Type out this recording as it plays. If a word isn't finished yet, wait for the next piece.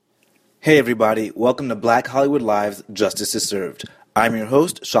Hey everybody, welcome to Black Hollywood Live's Justice is Served. I'm your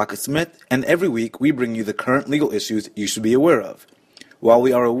host, Shaka Smith, and every week we bring you the current legal issues you should be aware of. While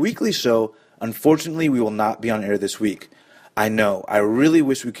we are a weekly show, unfortunately we will not be on air this week. I know, I really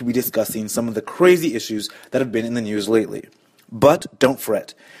wish we could be discussing some of the crazy issues that have been in the news lately. But don't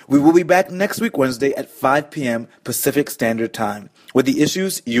fret. We will be back next week Wednesday at 5 p.m. Pacific Standard Time with the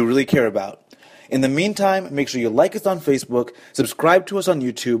issues you really care about. In the meantime, make sure you like us on Facebook, subscribe to us on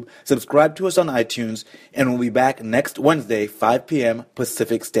YouTube, subscribe to us on iTunes, and we'll be back next Wednesday, 5 p.m.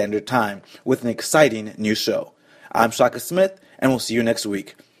 Pacific Standard Time, with an exciting new show. I'm Shaka Smith, and we'll see you next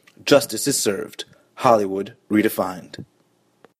week. Justice is served. Hollywood redefined.